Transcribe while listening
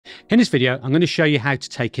In this video, I'm going to show you how to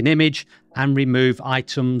take an image and remove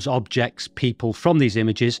items, objects, people from these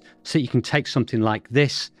images so that you can take something like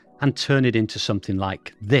this and turn it into something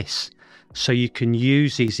like this. So you can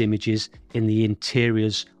use these images in the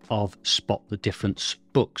interiors of Spot the Difference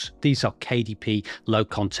books. These are KDP low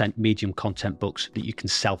content, medium content books that you can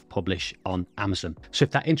self-publish on Amazon. So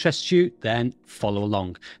if that interests you, then follow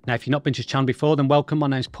along. Now, if you've not been to the channel before, then welcome. My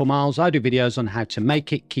name's Marles. I do videos on how to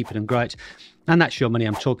make it, keep it and grow it. And that's your money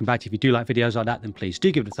I'm talking about. If you do like videos like that, then please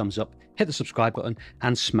do give it a thumbs up, hit the subscribe button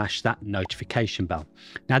and smash that notification bell.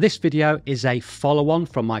 Now, this video is a follow-on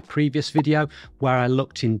from my previous video where I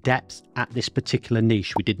looked in depth at this particular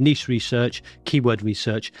niche. We did niche research, keyword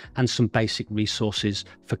research, and some basic resources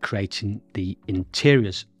for creating the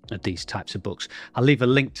interiors of these types of books. I'll leave a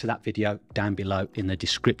link to that video down below in the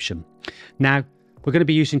description. Now, we're going to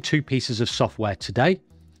be using two pieces of software today: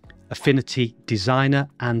 Affinity Designer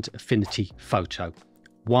and Affinity Photo.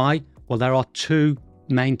 Why? Well, there are two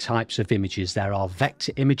main types of images. There are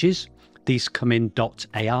vector images. These come in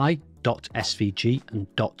 .ai, .svg and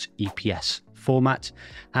 .eps format.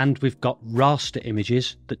 And we've got raster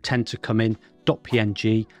images that tend to come in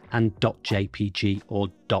 .png and .jpg or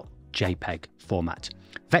 .jpeg format.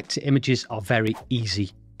 Vector images are very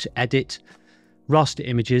easy to edit. Raster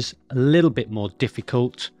images, a little bit more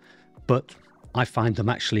difficult, but I find them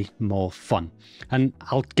actually more fun. And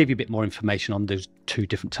I'll give you a bit more information on those two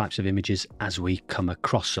different types of images as we come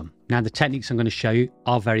across them. Now, the techniques I'm going to show you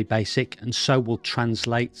are very basic and so will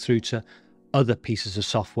translate through to other pieces of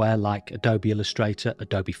software like Adobe Illustrator,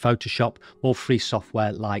 Adobe Photoshop, or free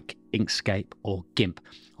software like Inkscape or GIMP.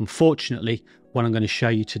 Unfortunately, what I'm going to show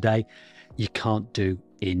you today, you can't do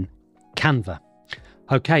in Canva.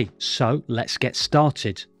 Okay, so let's get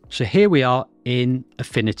started. So here we are in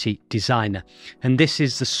Affinity Designer, and this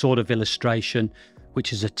is the sort of illustration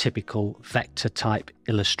which is a typical vector type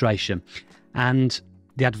illustration. And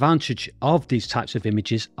the advantage of these types of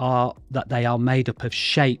images are that they are made up of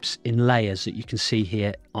shapes in layers that you can see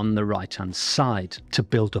here on the right hand side to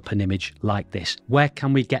build up an image like this. Where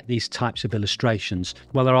can we get these types of illustrations?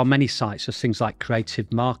 Well, there are many sites. There's things like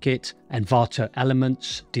Creative Market, Envato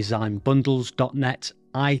Elements, designbundles.net.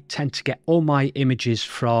 I tend to get all my images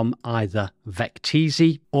from either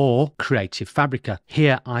Vecteezy or Creative Fabrica.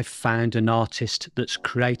 Here I've found an artist that's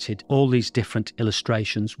created all these different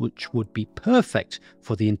illustrations which would be perfect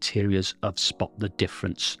for the interiors of Spot the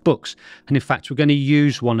Difference books. And in fact, we're going to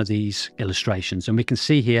use one of these illustrations, and we can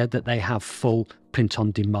see here that they have full print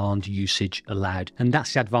on demand usage allowed. And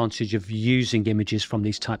that's the advantage of using images from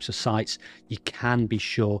these types of sites. You can be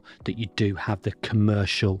sure that you do have the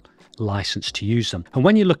commercial license to use them. And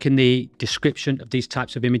when you look in the description of these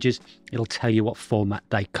types of images, it'll tell you what format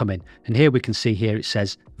they come in. And here we can see here it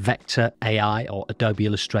says Vector AI or Adobe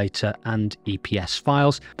Illustrator and EPS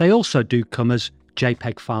files. They also do come as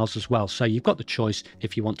JPEG files as well. So you've got the choice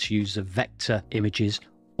if you want to use the vector images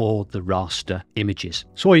or the raster images.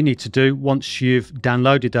 So all you need to do once you've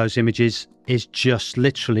downloaded those images is just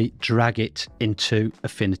literally drag it into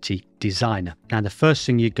Affinity Designer. Now, the first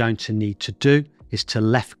thing you're going to need to do is to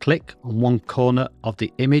left click on one corner of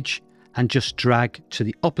the image and just drag to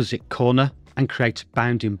the opposite corner and create a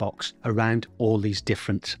bounding box around all these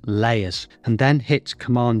different layers. And then hit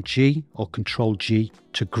Command G or Control G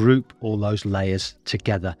to group all those layers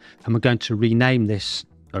together. And we're going to rename this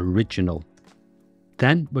Original.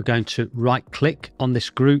 Then we're going to right click on this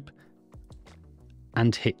group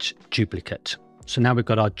and hit Duplicate. So now we've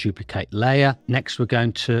got our duplicate layer. Next, we're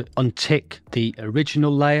going to untick the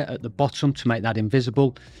original layer at the bottom to make that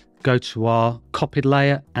invisible. Go to our copied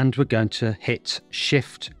layer and we're going to hit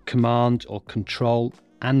Shift, Command or Control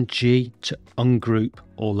and G to ungroup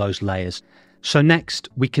all those layers. So next,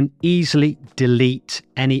 we can easily delete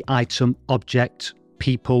any item, object,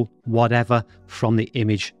 people, whatever from the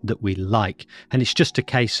image that we like. And it's just a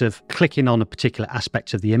case of clicking on a particular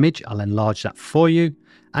aspect of the image. I'll enlarge that for you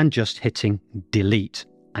and just hitting delete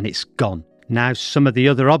and it's gone. Now, some of the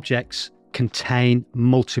other objects contain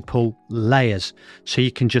multiple layers. So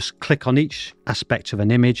you can just click on each aspect of an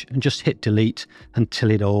image and just hit delete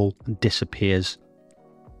until it all disappears.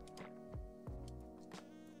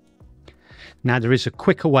 Now, there is a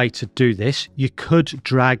quicker way to do this. You could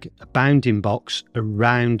drag a bounding box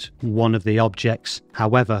around one of the objects.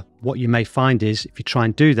 However, what you may find is if you try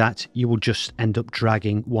and do that, you will just end up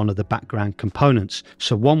dragging one of the background components.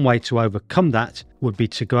 So one way to overcome that would be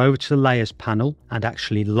to go over to the layers panel and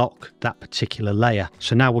actually lock that particular layer.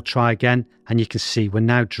 So now we'll try again, and you can see we're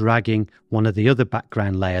now dragging one of the other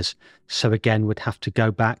background layers. So again, we'd have to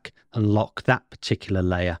go back and lock that particular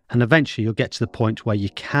layer. And eventually you'll get to the point where you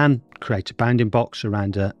can create a bounding box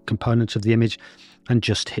around a component of the image. and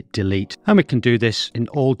just hit delete. And we can do this in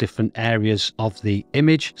all different areas of the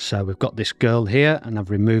image. So we've got this girl here and I've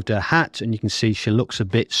removed her hat, and you can see she looks a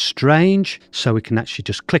bit strange. So we can actually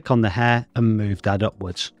just click on the hair and move that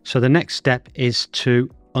upwards. So the next step is to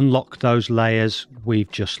unlock those layers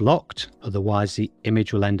we've just locked. Otherwise the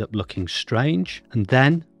image will end up looking strange. And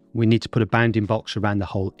then we need to put a bounding box around the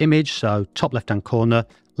whole image. So top left hand corner,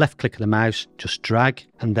 left click of the mouse, just drag,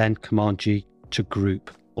 and then Command G to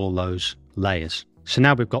group all those layers. So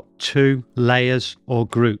now we've got two layers or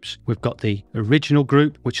groups. We've got the original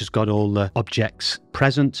group, which has got all the objects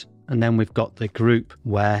present, and then we've got the group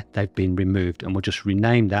where they've been removed, and we'll just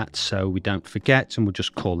rename that so we don't forget, and we'll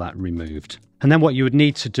just call that removed. And then what you would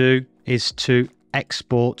need to do is to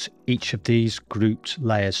export each of these grouped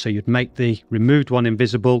layers. So you'd make the removed one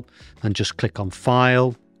invisible and just click on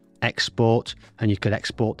File, Export, and you could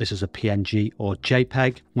export this as a PNG or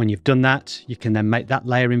JPEG. When you've done that, you can then make that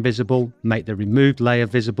layer invisible, make the removed layer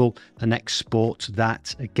visible, and export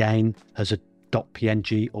that again as a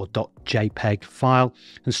 .png or .jpeg file.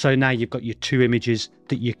 And so now you've got your two images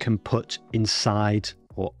that you can put inside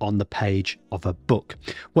or on the page of a book.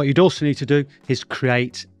 What you'd also need to do is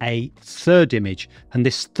create a third image, and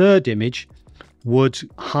this third image would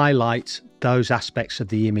highlight those aspects of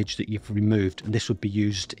the image that you've removed, and this would be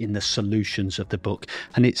used in the solutions of the book.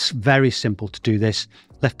 And it's very simple to do this.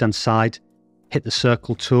 Left hand side, hit the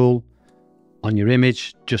circle tool on your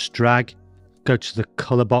image, just drag, go to the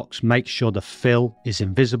color box, make sure the fill is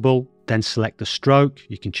invisible, then select the stroke.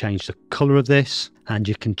 You can change the color of this, and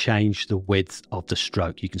you can change the width of the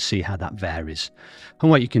stroke. You can see how that varies. And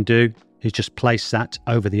what you can do is just place that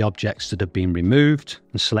over the objects that have been removed,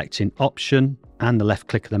 and selecting Option and the left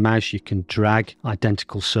click of the mouse, you can drag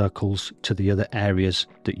identical circles to the other areas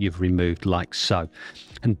that you've removed, like so.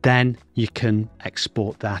 And then you can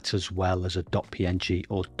export that as well as a .png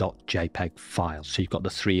or .jpeg file. So you've got the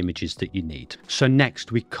three images that you need. So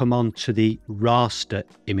next we come on to the raster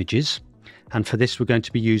images. And for this, we're going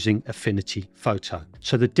to be using Affinity Photo.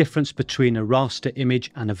 So the difference between a raster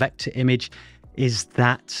image and a vector image is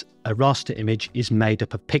that a raster image is made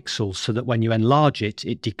up of pixels, so that when you enlarge it,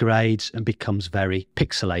 it degrades and becomes very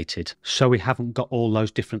pixelated. So we haven't got all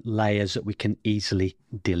those different layers that we can easily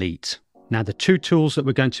delete. Now, the two tools that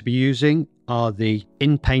we're going to be using are the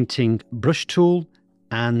in-painting brush tool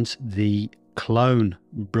and the clone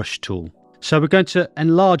brush tool. So we're going to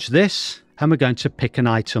enlarge this, and we're going to pick an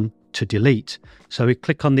item to delete. So we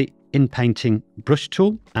click on the in-painting brush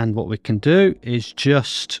tool, and what we can do is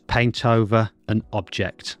just paint over an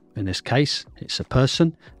object. In this case, it's a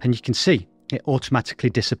person, and you can see it automatically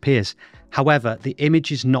disappears. However, the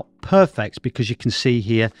image is not perfect because you can see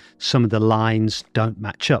here some of the lines don't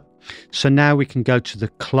match up. So now we can go to the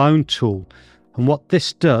clone tool, and what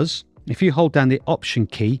this does, if you hold down the Option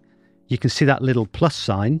key, you can see that little plus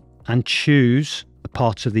sign and choose a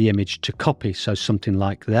part of the image to copy. So something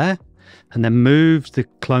like there, and then move the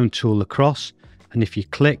clone tool across, and if you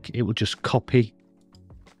click, it will just copy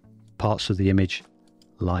parts of the image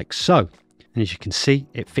like so. And as you can see,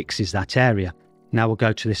 it fixes that area. Now we'll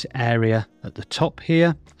go to this area at the top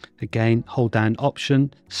here. Again, hold down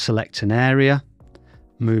Option, select an area,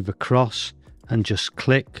 move across, and just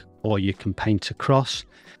click, or you can paint across.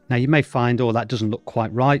 Now you may find, oh, that doesn't look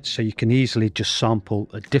quite right, so you can easily just sample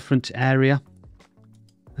a different area,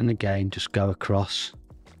 and again just go across.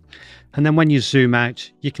 And then when you zoom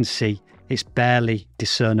out, you can see it's barely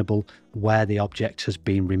discernible where the object has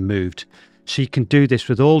been removed. So you can do this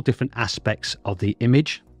with all different aspects of the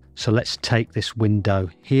image. So let's take this window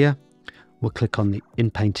here. We'll click on the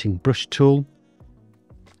in-painting brush tool.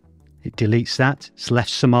 It deletes that. It's left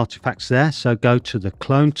some artifacts there. So go to the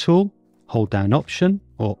clone tool, hold down Option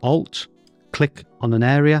or Alt, click on an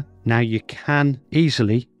area. Now you can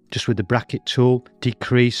easily, just with the bracket tool,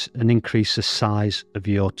 decrease and increase the size of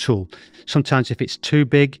your tool. Sometimes if it's too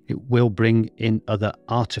big, it will bring in other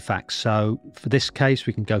artifacts. So for this case,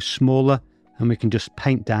 we can go smaller, and we can just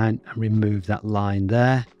paint down and remove that line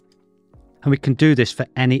there. And we can do this for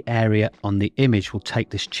any area on the image. We'll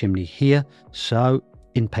take this chimney here. So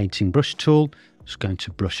in painting brush tool, just going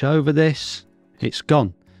to brush over this. It's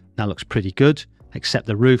gone. That looks pretty good, except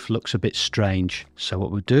the roof looks a bit strange. So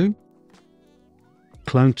what we'll do,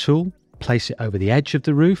 clone tool, place it over the edge of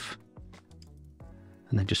the roof,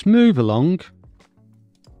 and then just move along,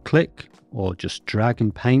 click, or just drag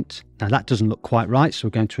and paint. Now that doesn't look quite right, so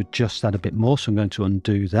we're going to adjust that a bit more. So I'm going to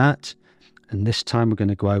undo that. And this time we're going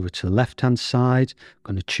to go over to the left-hand side.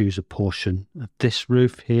 I'm going to choose a portion of this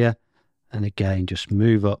roof here. And again, just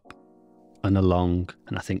move up and along,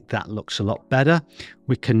 and I think that looks a lot better.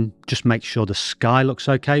 We can just make sure the sky looks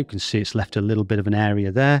okay. You can see it's left a little bit of an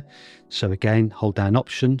area there. So again, hold down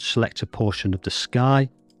Option, select a portion of the sky,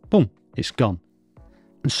 boom, it's gone.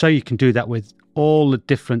 And so you can do that with all the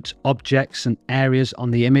different objects and areas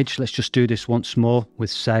on the image. Let's just do this once more with,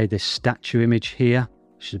 say, this statue image here,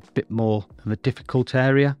 which is a bit more of a difficult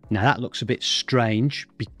area. Now that looks a bit strange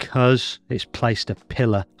because it's placed a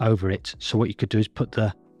pillar over it. So what you could do is put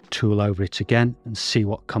the tool over it again and see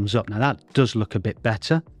what comes up. Now that does look a bit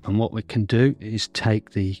better. And what we can do is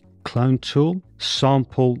take the clone tool,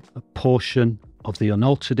 sample a portion of the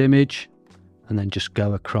unaltered image, and then just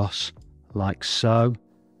go across like so.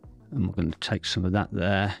 And we're going to take some of that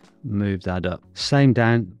there, move that up. Same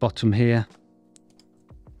down bottom here.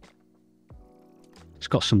 It's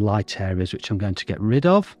got some light areas which I'm going to get rid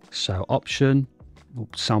of. So Option, we'll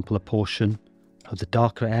sample a portion of the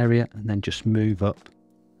darker area and then just move up.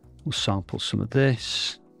 We'll sample some of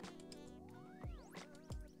this.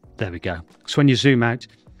 There we go. So when you zoom out,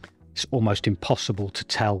 it's almost impossible to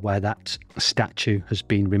tell where that statue has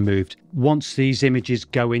been removed. Once these images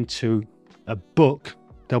go into a book,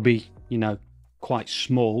 they'll be, quite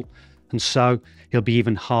small. And so it'll be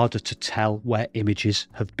even harder to tell where images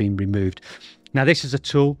have been removed. Now, this is a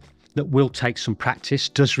tool that will take some practice,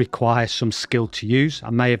 does require some skill to use. I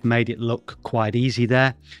may have made it look quite easy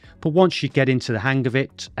there, but once you get into the hang of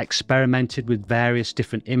it, experimented with various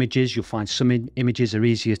different images, you'll find some images are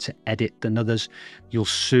easier to edit than others. You'll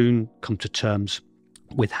soon come to terms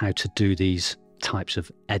with how to do these types of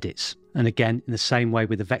edits. And again, in the same way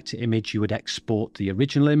with a vector image, you would export the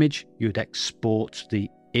original image, you would export the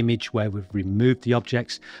image where we've removed the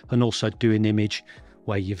objects, and also do an image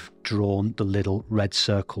where you've drawn the little red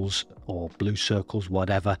circles or blue circles,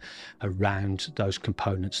 whatever, around those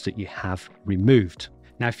components that you have removed.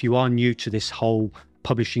 Now, if you are new to this whole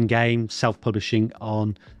publishing game, self-publishing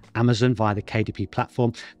on Amazon via the KDP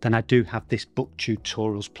platform, then I do have this book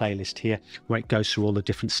tutorials playlist here where it goes through all the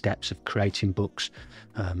different steps of creating books,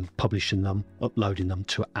 publishing them, uploading them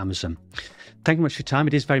to Amazon. Thank you much for your time.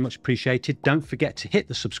 It is very much appreciated. Don't forget to hit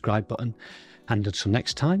the subscribe button, and until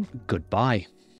next time, goodbye.